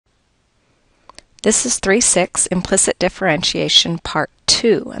This is 3.6 Implicit Differentiation Part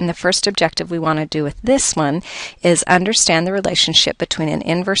 2, and the first objective we want to do with this one is understand the relationship between an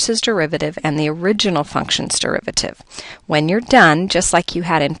inverse's derivative and the original function's derivative. When you're done, just like you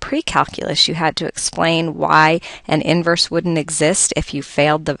had in pre-calculus, you had to explain why an inverse wouldn't exist if you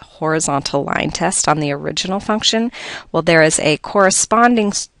failed the horizontal line test on the original function. Well, there is a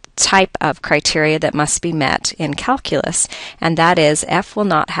corresponding type of criteria that must be met in calculus, and that is f will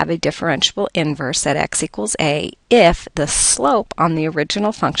not have a differentiable inverse at x equals a if the slope on the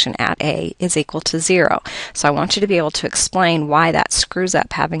original function at a is equal to 0. So I want you to be able to explain why that screws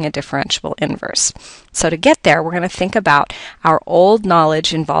up having a differentiable inverse. So to get there, we're going to think about our old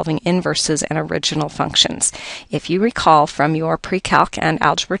knowledge involving inverses and original functions. If you recall from your pre-calc and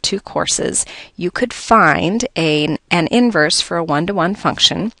algebra 2 courses, you could find an inverse for a one-to-one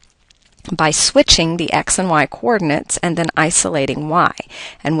function by switching the x and y coordinates and then isolating y.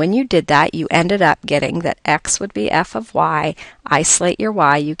 And when you did that, you ended up getting that x would be f of y, isolate your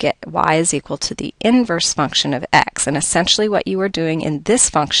y, you get y is equal to the inverse function of x. And essentially what you were doing in this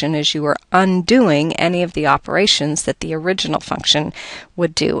function is you were undoing any of the operations that the original function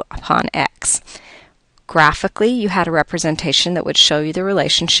would do upon x. Graphically, you had a representation that would show you the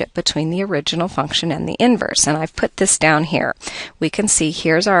relationship between the original function and the inverse, and I've put this down here. We can see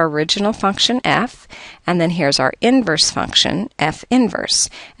here's our original function f, and then here's our inverse function, f inverse.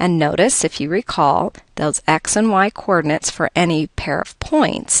 And notice, if you recall, those x and y coordinates for any pair of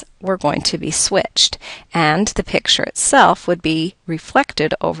points were going to be switched, and the picture itself would be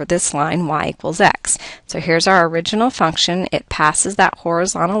reflected over this line y equals x. So here's our original function, it passes that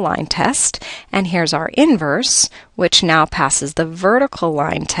horizontal line test, and here's our inverse, which now passes the vertical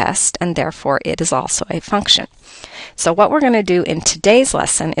line test, and therefore it is also a function. So what we're going to do in today's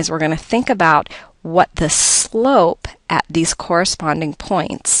lesson is we're going to think about what the slope at these corresponding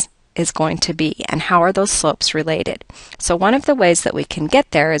points is going to be and how are those slopes related. So one of the ways that we can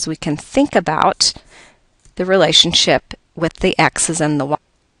get there is we can think about the relationship with the x's and the y.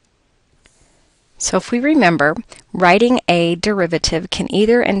 So if we remember, writing a derivative can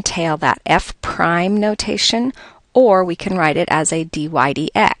either entail that f prime notation, or we can write it as a dy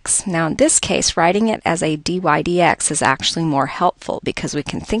dx. Now in this case, writing it as a dy dx is actually more helpful because we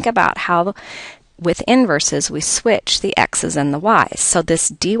can think about how with inverses, we switch the x's and the y's. So this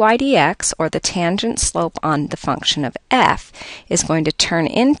dy dx, or the tangent slope on the function of f, is going to turn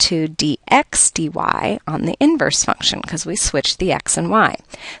into dx dy on the inverse function because we switched the x and y.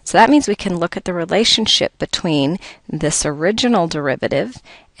 So that means we can look at the relationship between this original derivative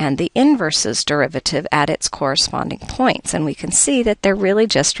and the inverse's derivative at its corresponding points. And we can see that they're really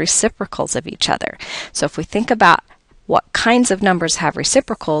just reciprocals of each other. So if we think about what kinds of numbers have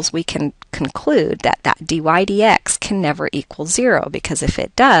reciprocals, we can conclude that that dy dx can never equal 0, because if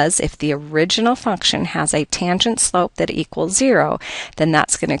it does, if the original function has a tangent slope that equals 0, then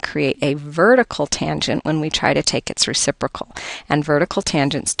that's going to create a vertical tangent when we try to take its reciprocal. And vertical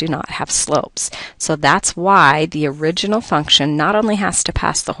tangents do not have slopes. So that's why the original function not only has to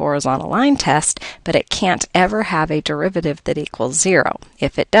pass the horizontal line test, but it can't ever have a derivative that equals 0.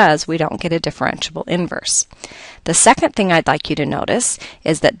 If it does, we don't get a differentiable inverse. The second thing I'd like you to notice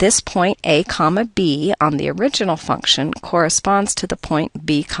is that this point a comma b on the original function corresponds to the point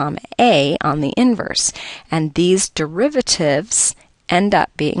b comma a on the inverse, and these derivatives end up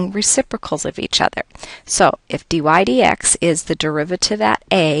being reciprocals of each other. So if dy dx is the derivative at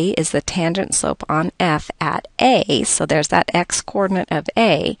a, is the tangent slope on f at a, so there's that x coordinate of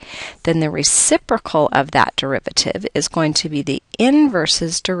a, then the reciprocal of that derivative is going to be the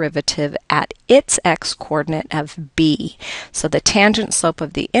inverse's derivative at its x coordinate of b. So the tangent slope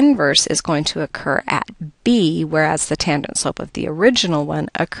of the inverse is going to occur at b, whereas the tangent slope of the original one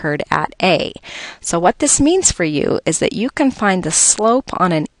occurred at a. So what this means for you is that you can find the slope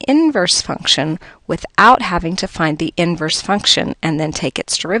on an inverse function without having to find the inverse function and then take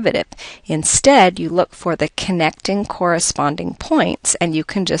its derivative. Instead, you look for the connecting corresponding points, and you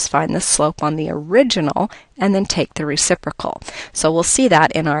can just find the slope on the original and then take the reciprocal. So we'll see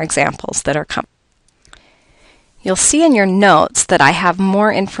that in our examples that are coming. You'll see in your notes that I have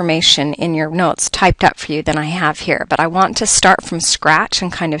more information in your notes typed up for you than I have here, but I want to start from scratch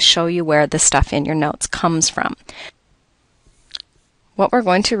and kind of show you where the stuff in your notes comes from. What we're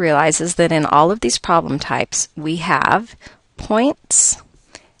going to realize is that in all of these problem types, we have points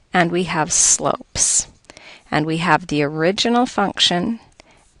and we have slopes. And we have the original function,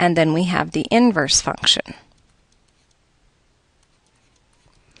 and then we have the inverse function.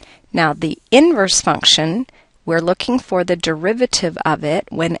 Now the inverse function we're looking for the derivative of it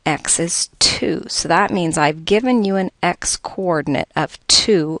when x is 2. So that means I've given you an x coordinate of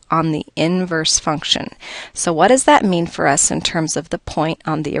 2 on the inverse function. So what does that mean for us in terms of the point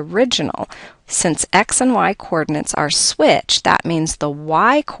on the original? Since x and y coordinates are switched, that means the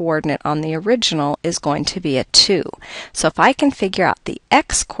y coordinate on the original is going to be a 2. So if I can figure out the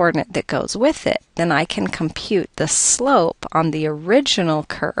x coordinate that goes with it, then I can compute the slope on the original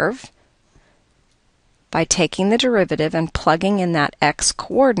curve by taking the derivative and plugging in that x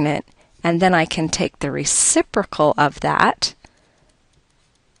coordinate, and then I can take the reciprocal of that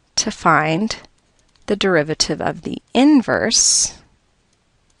to find the derivative of the inverse.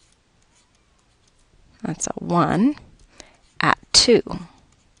 That's a 1 at 2.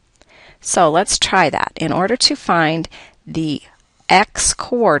 So let's try that. In order to find the x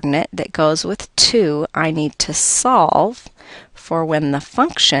coordinate that goes with 2, I need to solve for when the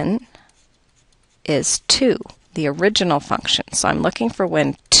function is 2, the original function. So I'm looking for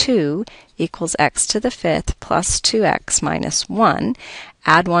when 2 equals x to the 5th plus 2x minus 1.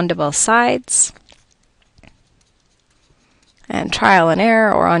 Add 1 to both sides. And trial and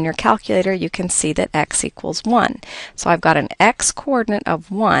error, or on your calculator, you can see that x equals 1. So I've got an x coordinate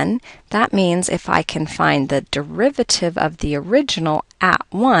of 1. That means if I can find the derivative of the original at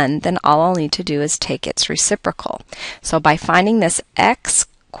 1, then all I'll need to do is take its reciprocal. So by finding this x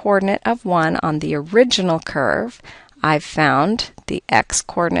coordinate of 1 on the original curve, I've found the x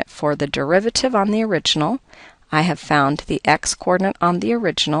coordinate for the derivative on the original. I have found the x coordinate on the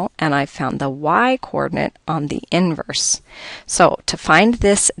original, and I've found the y coordinate on the inverse. So to find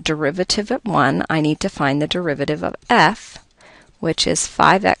this derivative at 1, I need to find the derivative of f, which is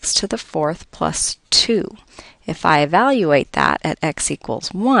 5x to the 4th plus 2. If I evaluate that at x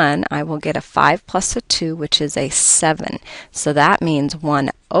equals 1, I will get a 5 plus a 2, which is a 7. So that means 1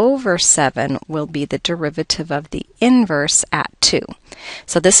 over 7 will be the derivative of the inverse at 2.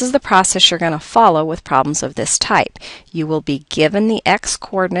 So this is the process you're going to follow with problems of this type. You will be given the x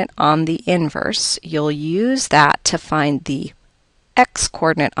coordinate on the inverse. You'll use that to find the x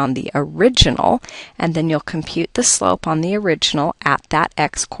coordinate on the original, and then you'll compute the slope on the original at that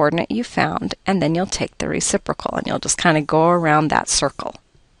x coordinate you found, and then you'll take the reciprocal, and you'll just kind of go around that circle.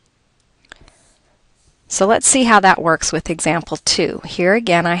 So let's see how that works with example 2. Here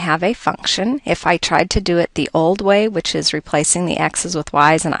again I have a function. If I tried to do it the old way, which is replacing the x's with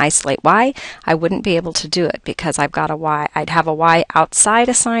y's and isolate y, I wouldn't be able to do it because I've got a y. I'd have a y outside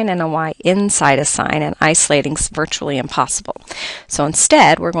a sign and a y inside a sign, and isolating's virtually impossible. So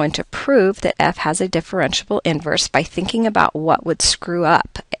instead we're going to prove that f has a differentiable inverse by thinking about what would screw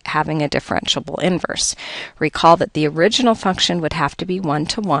up having a differentiable inverse. Recall that the original function would have to be 1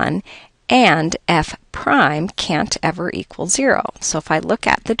 to 1, and f prime can't ever equal 0. So if I look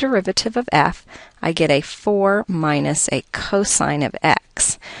at the derivative of f, I get a 4 minus a cosine of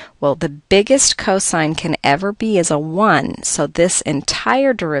x. Well, the biggest cosine can ever be is a 1, so this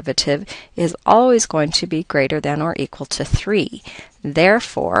entire derivative is always going to be greater than or equal to 3.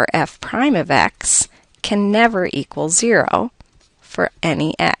 Therefore, f prime of x can never equal 0 for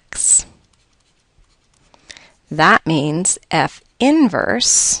any x. That means f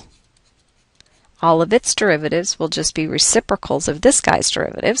inverse, all of its derivatives will just be reciprocals of this guy's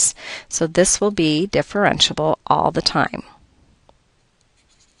derivatives, so this will be differentiable all the time.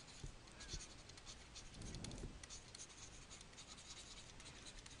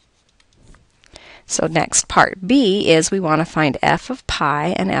 So next, part B is we want to find f of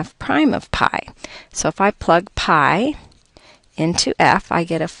pi and f prime of pi. So if I plug pi into f, I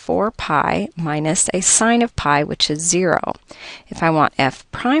get a 4 pi minus a sine of pi, which is 0. If I want f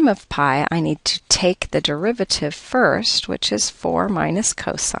prime of pi, I need to take the derivative first, which is 4 minus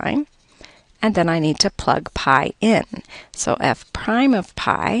cosine, and then I need to plug pi in. So f prime of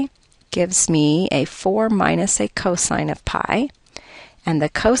pi gives me a 4 minus a cosine of pi, and the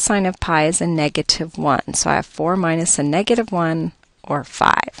cosine of pi is a negative 1. So I have 4 minus a negative 1, or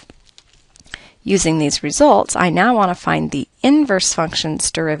 5. Using these results, I now want to find the inverse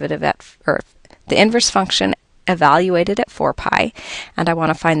function's derivative the inverse function evaluated at 4 pi, and I want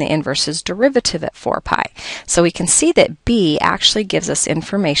to find the inverse's derivative at 4 pi. So we can see that B actually gives us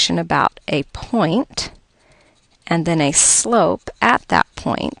information about a point and then a slope at that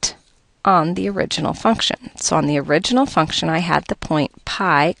point on the original function. So on the original function, I had the point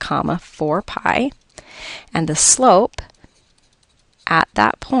pi comma 4 pi, and the slope at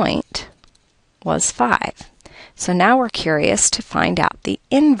that point was 5. So now we're curious to find out the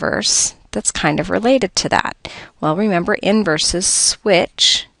inverse that's kind of related to that. Well, remember, inverses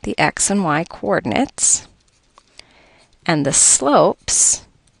switch the x and y coordinates, and the slopes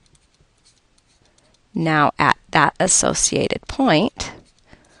Now at that associated point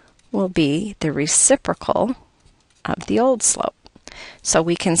will be the reciprocal of the old slope. So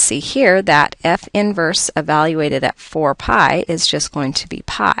we can see here that f inverse evaluated at 4 pi is just going to be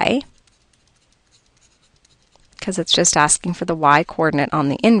pi, because it's just asking for the y-coordinate on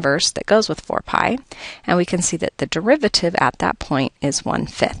the inverse that goes with 4 pi. And we can see that the derivative at that point is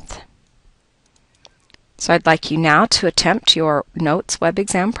 1/5. So I'd like you now to attempt your notes web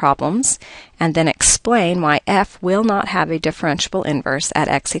exam problems and then explain why f will not have a differentiable inverse at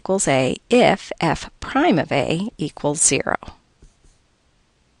x equals a if f prime of a equals 0.